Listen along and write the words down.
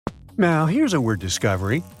Now, here's a weird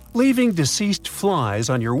discovery. Leaving deceased flies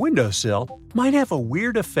on your windowsill might have a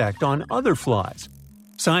weird effect on other flies.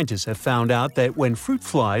 Scientists have found out that when fruit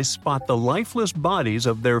flies spot the lifeless bodies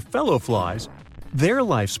of their fellow flies, their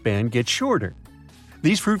lifespan gets shorter.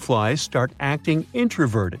 These fruit flies start acting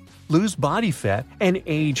introverted, lose body fat, and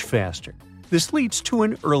age faster. This leads to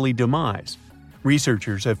an early demise.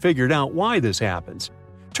 Researchers have figured out why this happens.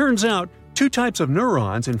 Turns out, two types of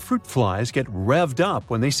neurons in fruit flies get revved up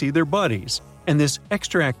when they see their buddies, and this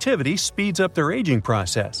extra activity speeds up their aging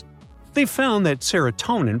process. They've found that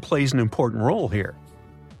serotonin plays an important role here.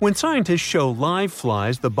 When scientists show live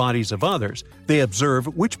flies the bodies of others, they observe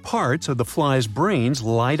which parts of the fly's brains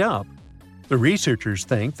light up. The researchers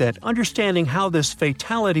think that understanding how this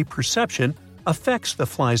fatality perception affects the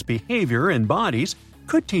fly's behavior and bodies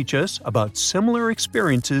could teach us about similar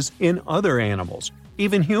experiences in other animals,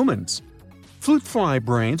 even humans. Fruit fly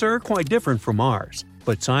brains are quite different from ours,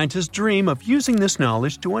 but scientists dream of using this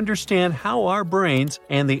knowledge to understand how our brains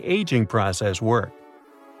and the aging process work.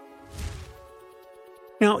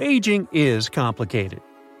 Now, aging is complicated.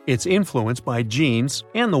 It's influenced by genes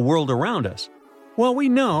and the world around us. While we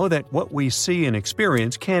know that what we see and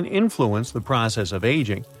experience can influence the process of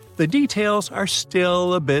aging, the details are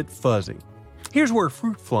still a bit fuzzy. Here's where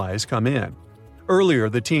fruit flies come in. Earlier,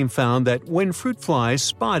 the team found that when fruit flies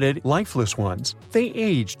spotted lifeless ones, they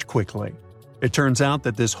aged quickly. It turns out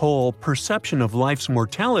that this whole perception of life's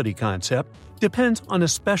mortality concept depends on a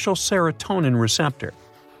special serotonin receptor.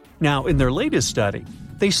 Now, in their latest study,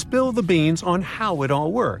 they spill the beans on how it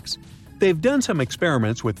all works. They've done some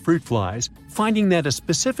experiments with fruit flies, finding that a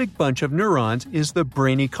specific bunch of neurons is the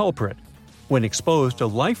brainy culprit. When exposed to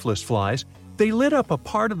lifeless flies, they lit up a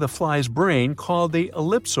part of the fly's brain called the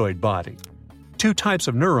ellipsoid body. Two types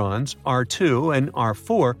of neurons, R2 and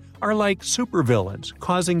R4, are like supervillains,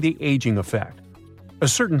 causing the aging effect. A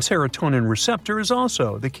certain serotonin receptor is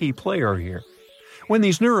also the key player here. When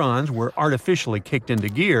these neurons were artificially kicked into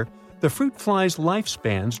gear, the fruit flies'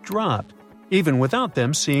 lifespans dropped, even without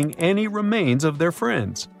them seeing any remains of their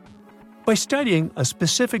friends. By studying a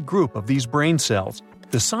specific group of these brain cells,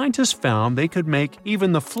 the scientists found they could make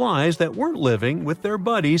even the flies that weren't living with their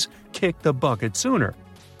buddies kick the bucket sooner.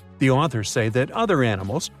 The authors say that other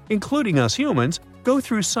animals, including us humans, go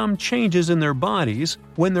through some changes in their bodies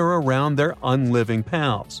when they're around their unliving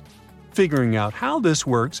pals. Figuring out how this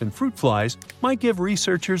works in fruit flies might give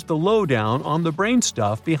researchers the lowdown on the brain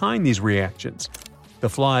stuff behind these reactions. The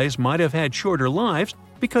flies might have had shorter lives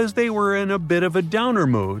because they were in a bit of a downer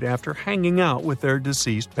mood after hanging out with their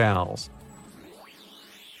deceased pals.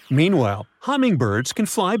 Meanwhile, hummingbirds can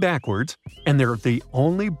fly backwards, and they're the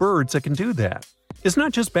only birds that can do that. It's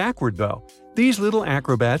not just backward, though. These little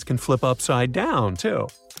acrobats can flip upside down, too.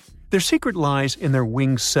 Their secret lies in their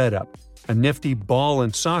wing setup. A nifty ball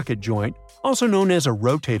and socket joint, also known as a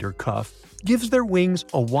rotator cuff, gives their wings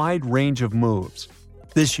a wide range of moves.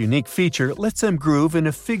 This unique feature lets them groove in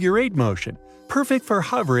a figure-8 motion, perfect for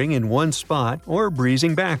hovering in one spot or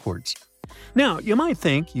breezing backwards. Now, you might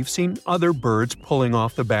think you've seen other birds pulling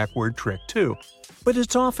off the backward trick too, but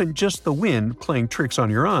it's often just the wind playing tricks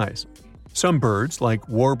on your eyes. Some birds, like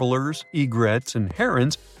warblers, egrets, and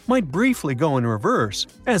herons, might briefly go in reverse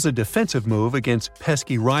as a defensive move against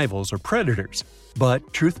pesky rivals or predators.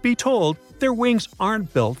 But, truth be told, their wings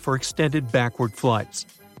aren't built for extended backward flights.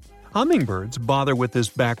 Hummingbirds bother with this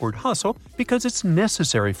backward hustle because it's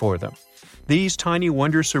necessary for them. These tiny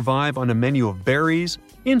wonders survive on a menu of berries,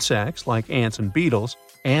 insects like ants and beetles,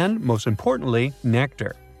 and, most importantly,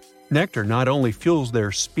 nectar. Nectar not only fuels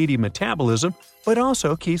their speedy metabolism, but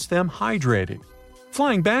also keeps them hydrated.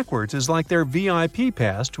 Flying backwards is like their VIP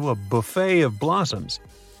pass to a buffet of blossoms.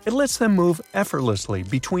 It lets them move effortlessly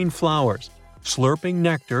between flowers, slurping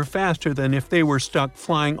nectar faster than if they were stuck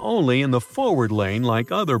flying only in the forward lane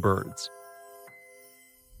like other birds.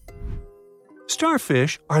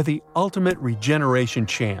 Starfish are the ultimate regeneration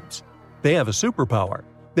champs. They have a superpower.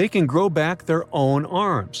 They can grow back their own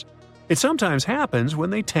arms. It sometimes happens when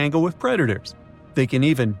they tangle with predators. They can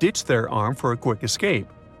even ditch their arm for a quick escape.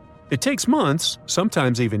 It takes months,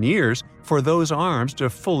 sometimes even years, for those arms to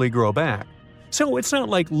fully grow back. So it's not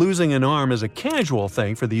like losing an arm is a casual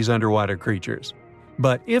thing for these underwater creatures.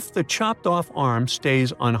 But if the chopped off arm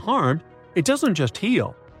stays unharmed, it doesn't just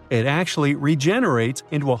heal. It actually regenerates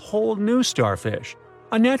into a whole new starfish.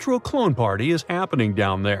 A natural clone party is happening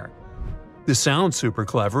down there. This sounds super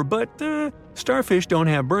clever, but starfish don't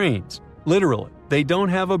have brains. Literally, they don't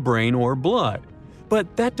have a brain or blood.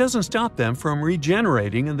 But that doesn't stop them from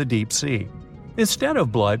regenerating in the deep sea. Instead of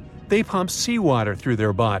blood, they pump seawater through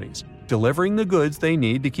their bodies, delivering the goods they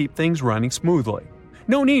need to keep things running smoothly.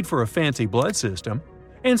 No need for a fancy blood system.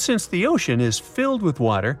 And since the ocean is filled with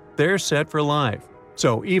water, they're set for life.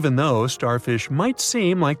 So even though starfish might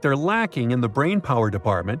seem like they're lacking in the brainpower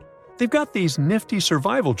department, they've got these nifty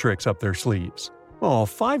survival tricks up their sleeves. All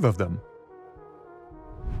 5 of them.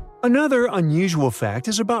 Another unusual fact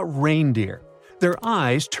is about reindeer. Their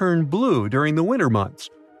eyes turn blue during the winter months.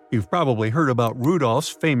 You've probably heard about Rudolph's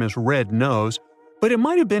famous red nose, but it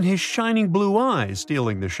might have been his shining blue eyes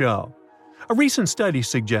stealing the show. A recent study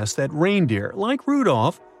suggests that reindeer, like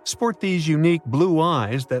Rudolph, sport these unique blue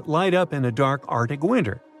eyes that light up in a dark Arctic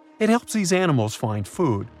winter. It helps these animals find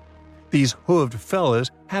food. These hooved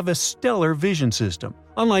fellas have a stellar vision system,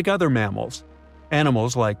 unlike other mammals.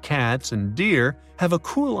 Animals like cats and deer have a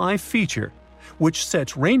cool eye feature. Which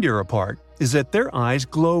sets reindeer apart is that their eyes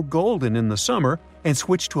glow golden in the summer and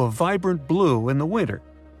switch to a vibrant blue in the winter.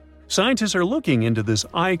 Scientists are looking into this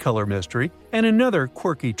eye color mystery and another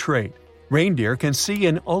quirky trait. Reindeer can see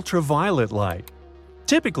in ultraviolet light.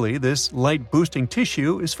 Typically, this light-boosting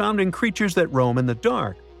tissue is found in creatures that roam in the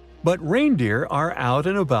dark, but reindeer are out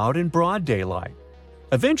and about in broad daylight.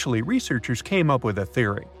 Eventually, researchers came up with a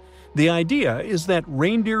theory. The idea is that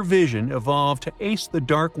reindeer vision evolved to ace the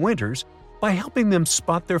dark winters by helping them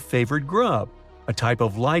spot their favorite grub, a type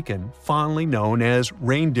of lichen fondly known as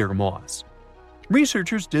reindeer moss.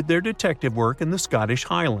 Researchers did their detective work in the Scottish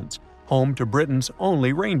Highlands, home to Britain's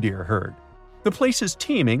only reindeer herd. The place is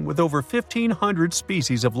teeming with over 1,500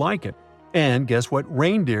 species of lichen. And guess what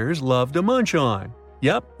reindeers love to munch on?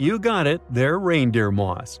 Yep, you got it, they're reindeer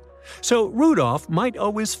moss. So Rudolph might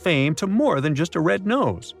owe his fame to more than just a red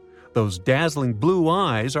nose. Those dazzling blue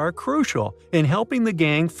eyes are crucial in helping the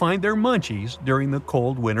gang find their munchies during the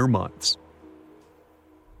cold winter months.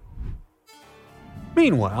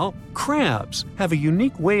 Meanwhile, crabs have a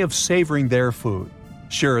unique way of savoring their food.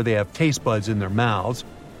 Sure, they have taste buds in their mouths,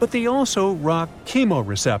 but they also rock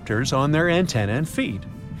chemoreceptors on their antennae and feet.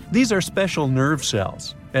 These are special nerve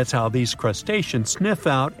cells. That's how these crustaceans sniff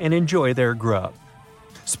out and enjoy their grub.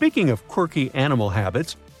 Speaking of quirky animal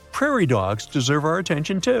habits, prairie dogs deserve our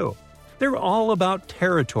attention too. They're all about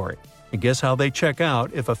territory, and guess how they check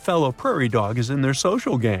out if a fellow prairie dog is in their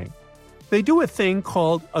social gang? They do a thing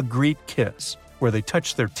called a greet kiss, where they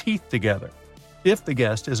touch their teeth together. If the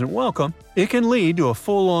guest isn't welcome, it can lead to a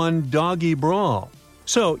full-on doggy brawl.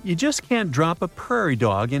 So you just can't drop a prairie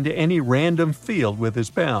dog into any random field with his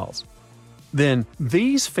pals. Then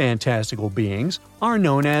these fantastical beings are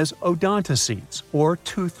known as odontocetes, or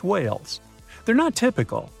toothed whales. They're not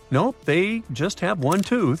typical. Nope, they just have one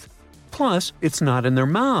tooth. Plus, it's not in their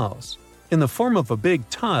mouths. In the form of a big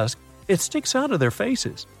tusk, it sticks out of their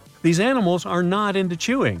faces. These animals are not into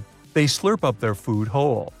chewing. They slurp up their food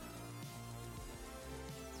whole.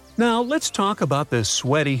 Now let's talk about the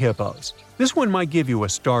sweaty hippos. This one might give you a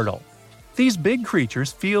startle. These big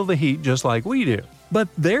creatures feel the heat just like we do, but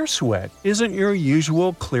their sweat isn't your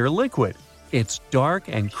usual clear liquid. It's dark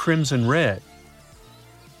and crimson red.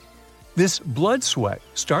 This blood sweat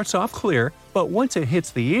starts off clear, but once it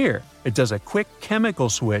hits the ear, it does a quick chemical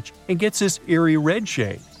switch and gets this eerie red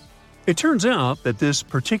shade. It turns out that this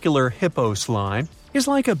particular hippo slime is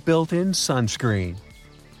like a built-in sunscreen.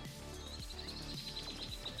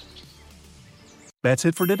 That's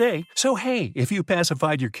it for today. So hey, if you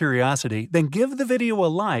pacified your curiosity, then give the video a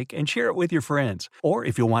like and share it with your friends. Or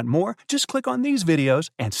if you want more, just click on these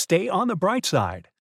videos and stay on the bright side.